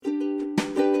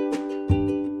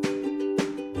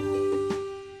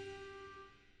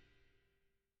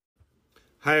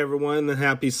Hi, everyone, and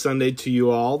happy Sunday to you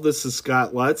all. This is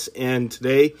Scott Lutz, and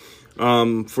today,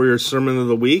 for your Sermon of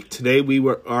the Week, today we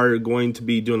are going to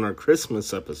be doing our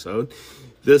Christmas episode.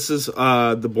 This is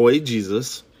the boy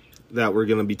Jesus that we're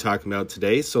going to be talking about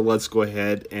today, so let's go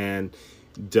ahead and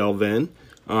delve in.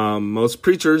 Most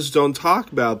preachers don't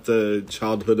talk about the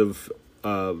childhood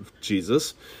of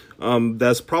Jesus.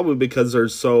 That's probably because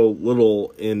there's so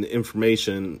little in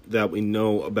information that we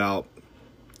know about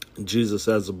Jesus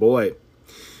as a boy.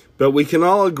 But we can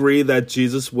all agree that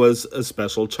Jesus was a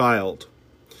special child.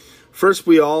 First,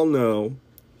 we all know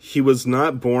he was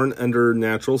not born under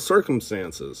natural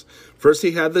circumstances. First,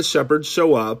 he had the shepherds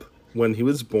show up when he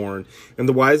was born, and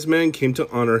the wise men came to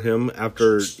honor him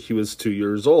after he was 2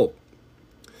 years old.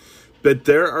 But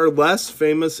there are less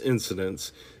famous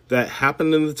incidents that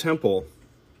happened in the temple.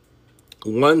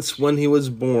 Once when he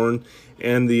was born,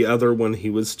 and the other when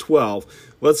he was 12.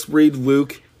 Let's read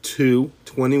Luke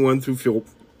 2:21 through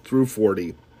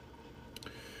 40.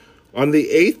 On the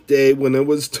 8th day, when it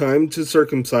was time to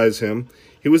circumcise him,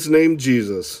 he was named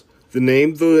Jesus, the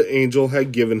name the angel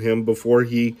had given him before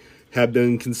he had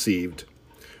been conceived.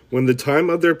 When the time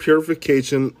of their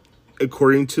purification,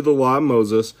 according to the law of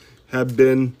Moses, had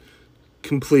been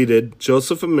completed,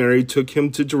 Joseph and Mary took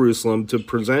him to Jerusalem to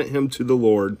present him to the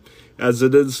Lord, as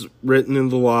it is written in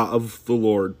the law of the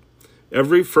Lord.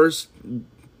 Every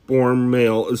firstborn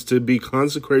male is to be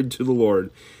consecrated to the Lord,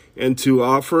 and to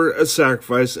offer a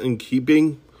sacrifice in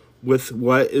keeping with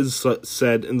what is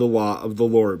said in the law of the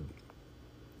Lord.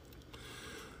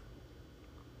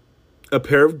 A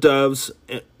pair of doves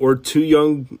or 2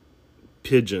 young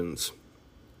pigeons.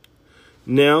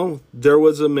 Now there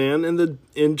was a man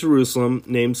in Jerusalem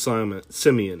named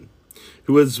Simeon,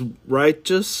 who was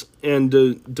righteous and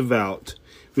devout.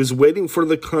 He was waiting for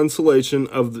the consolation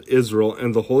of Israel,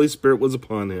 and the Holy Spirit was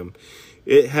upon him.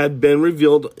 It had been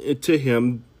revealed to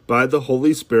him by the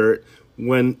Holy Spirit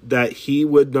that he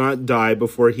would not die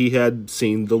before he had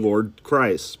seen the Lord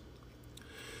Christ.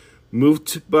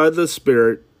 Moved by the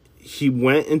Spirit, he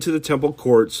went into the temple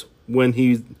courts when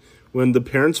the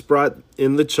parents brought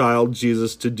in the child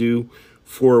Jesus to do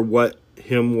for what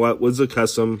was the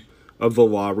custom of the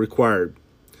law required.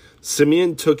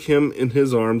 Simeon took him in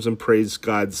his arms and praised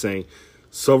God, saying,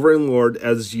 Sovereign Lord,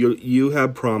 as you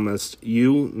have promised,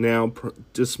 you now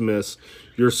dismiss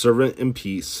your servant in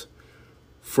peace.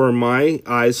 For my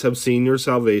eyes have seen your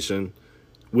salvation,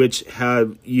 which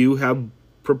you have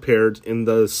prepared in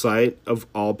the sight of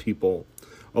all people,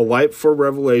 a light for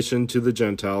revelation to the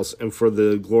Gentiles, and for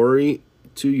the glory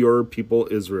to your people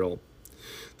Israel.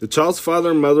 The child's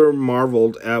father and mother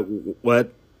marveled at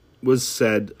what was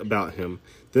said about him.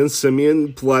 Then Simeon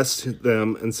blessed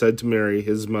them and said to Mary,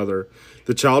 his mother,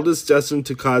 The child is destined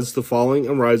to cause the falling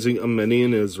and rising of many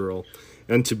in Israel,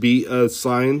 and to be a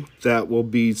sign that will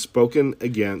be spoken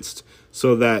against,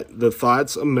 so that the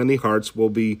thoughts of many hearts will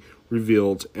be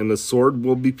revealed, and the sword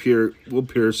will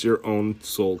pierce your own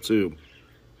soul too.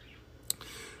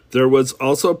 There was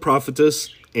also a prophetess,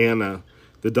 Anna,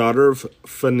 the daughter of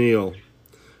Phanuel,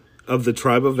 of the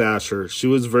tribe of Asher. She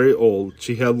was very old.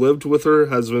 She had lived with her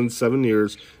husband 7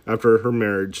 years after her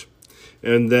marriage,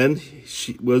 and then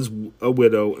she was a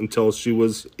widow until she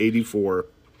was 84.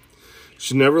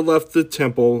 She never left the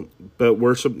temple, but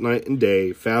worshipped night and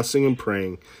day, fasting and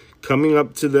praying. Coming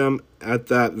up to them at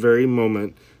that very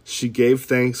moment, she gave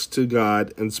thanks to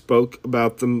God and spoke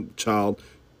about the child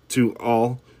to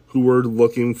all who were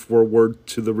looking forward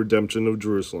to the redemption of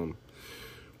Jerusalem.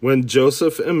 When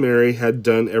Joseph and Mary had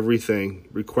done everything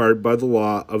required by the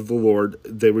law of the Lord,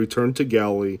 they returned to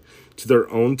Galilee, to their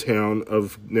own town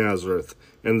of Nazareth.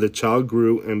 And the child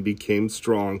grew and became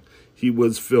strong. He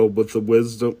was filled with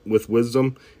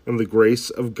wisdom, and the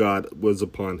grace of God was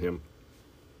upon him.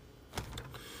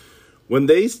 When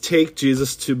they take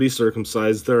Jesus to be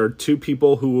circumcised, there are 2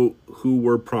 people who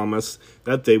were promised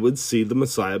that they would see the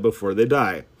Messiah before they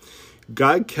die.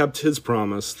 God kept his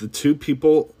promise. The 2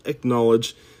 people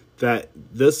acknowledged that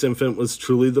this infant was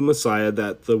truly the Messiah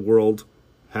that the world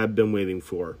had been waiting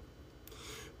for.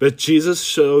 But Jesus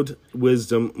showed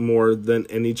wisdom more than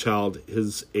any child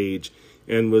his age,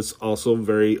 and was also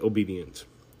very obedient.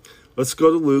 Let's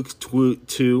go to Luke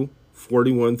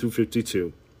 2:41 through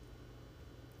 52.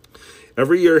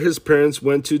 Every year his parents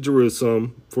went to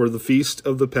Jerusalem for the feast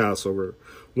of the Passover.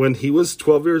 When he was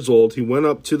 12 years old, he went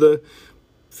up to the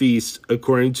feast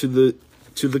according to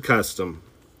the custom.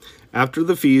 After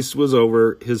the feast was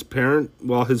over,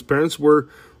 while his parents were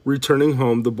returning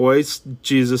home, the boy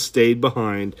Jesus stayed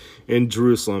behind in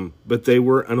Jerusalem, but they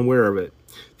were unaware of it.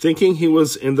 Thinking he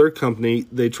was in their company,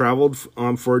 they traveled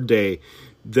on for a day.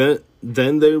 Then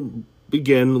they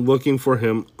began looking for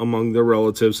him among their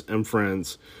relatives and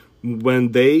friends.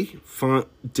 When they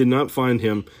did not find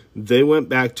him, they went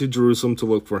back to Jerusalem to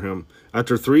look for him.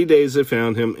 After 3 days, they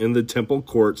found him in the temple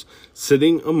courts,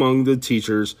 sitting among the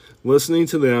teachers, listening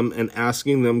to them and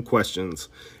asking them questions.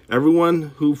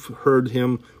 Everyone who heard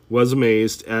him was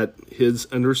amazed at his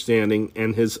understanding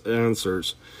and his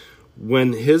answers.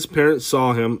 When his parents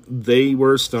saw him, they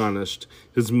were astonished.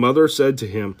 His mother said to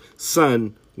him,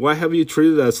 "Son, why have you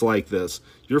treated us like this?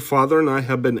 Your father and I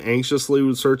have been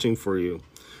anxiously searching for you."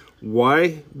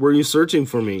 "Why were you searching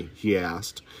for me?" he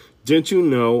asked. "Didn't you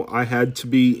know I had to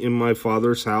be in my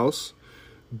father's house?"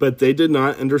 But they did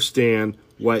not understand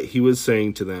what he was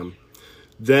saying to them.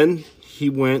 Then he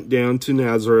went down to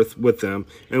Nazareth with them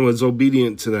and was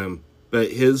obedient to them.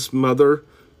 But his mother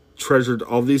treasured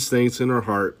all these things in her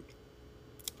heart.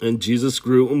 And Jesus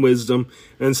grew in wisdom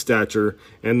and stature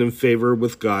and in favor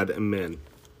with God and men.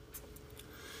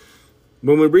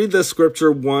 When we read this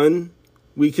scripture,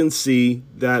 we can see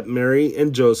that Mary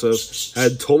and Joseph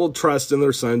had total trust in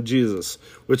their son Jesus,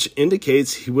 which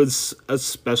indicates he was a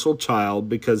special child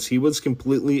because he was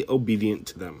completely obedient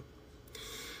to them.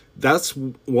 That's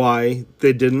why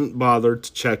they didn't bother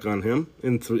to check on him.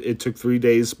 And it took 3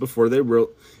 days before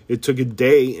it took a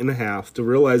day and a half to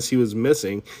realize he was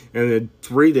missing, and then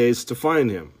 3 days to find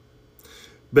him.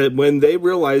 But when they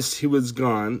realized he was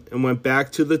gone and went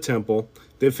back to the temple,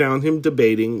 they found him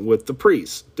debating with the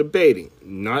priests. Debating,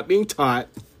 not being taught,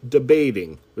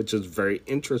 debating, which is very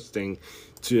interesting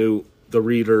to the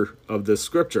reader of this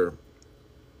scripture.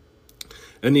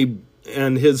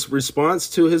 And his response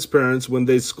to his parents when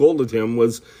they scolded him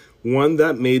was one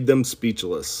that made them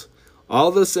speechless.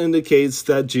 All this indicates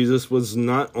that Jesus was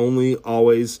not only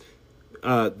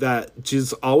that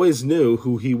Jesus always knew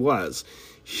who he was.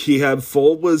 He had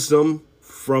full wisdom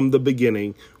from the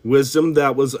beginning, wisdom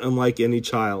that was unlike any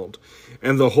child.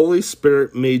 And the Holy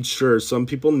Spirit made sure some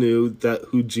people knew that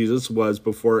who Jesus was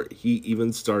before he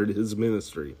even started his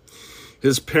ministry.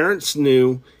 His parents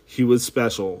knew he was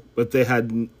special, but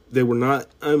they were not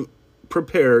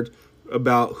prepared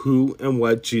about who and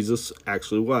what Jesus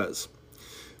actually was.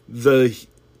 The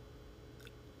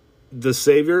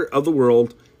Savior of the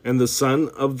world and the Son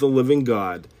of the living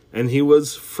God, and he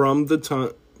was this from the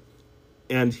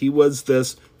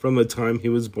time he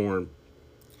was born.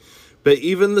 But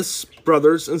even the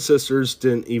brothers and sisters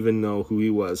didn't even know who he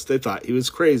was. They thought he was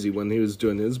crazy when he was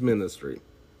doing his ministry.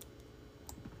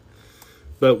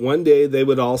 But one day they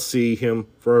would all see him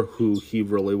for who he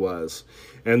really was.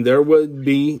 And there would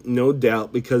be no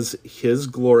doubt because his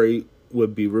glory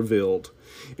would be revealed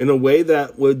in a way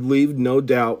that would leave no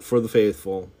doubt for the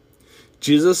faithful.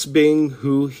 Jesus, being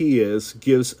who he is,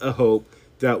 gives a hope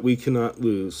that we cannot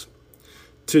lose.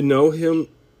 To know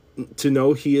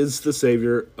he is the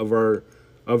Savior of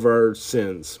our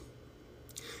sins,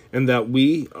 and that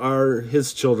we are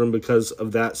his children because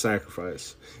of that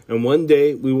sacrifice. And one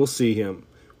day we will see him.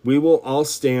 We will all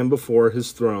stand before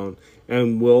his throne,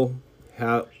 and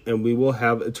we will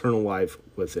have eternal life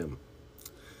with him.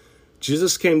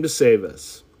 Jesus came to save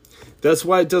us. That's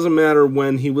why it doesn't matter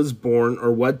when he was born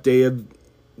or what day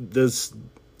December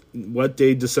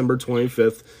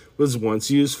 25th was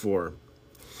once used for.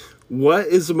 What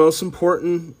is the most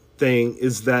important thing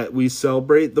is that we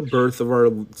celebrate the birth of our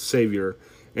Savior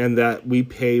and that we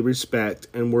pay respect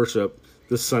and worship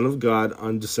the Son of God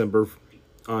on December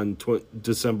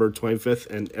 25th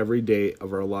and every day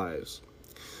of our lives.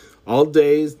 All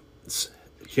days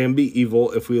can be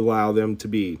evil if we allow them to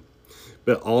be,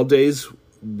 but all days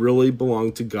really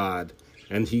belong to God,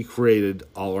 and he created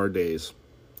all our days.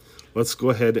 Let's go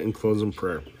ahead and close in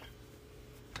prayer.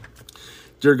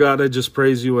 Dear God, I just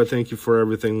praise you. I thank you for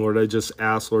everything, Lord. I just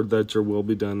ask, Lord, that your will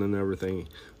be done in everything.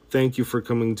 Thank you for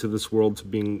coming to this world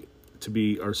to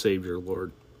be our Savior,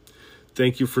 Lord.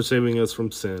 Thank you for saving us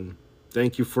from sin.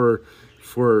 Thank you for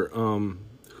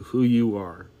who you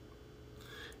are.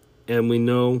 And we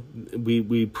know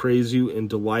we praise you and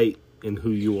delight in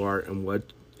who you are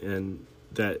and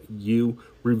that you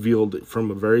revealed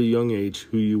from a very young age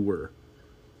who you were.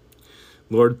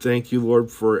 Lord, thank you, Lord,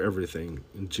 for everything.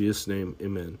 In Jesus' name,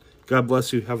 amen. God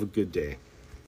bless you. Have a good day.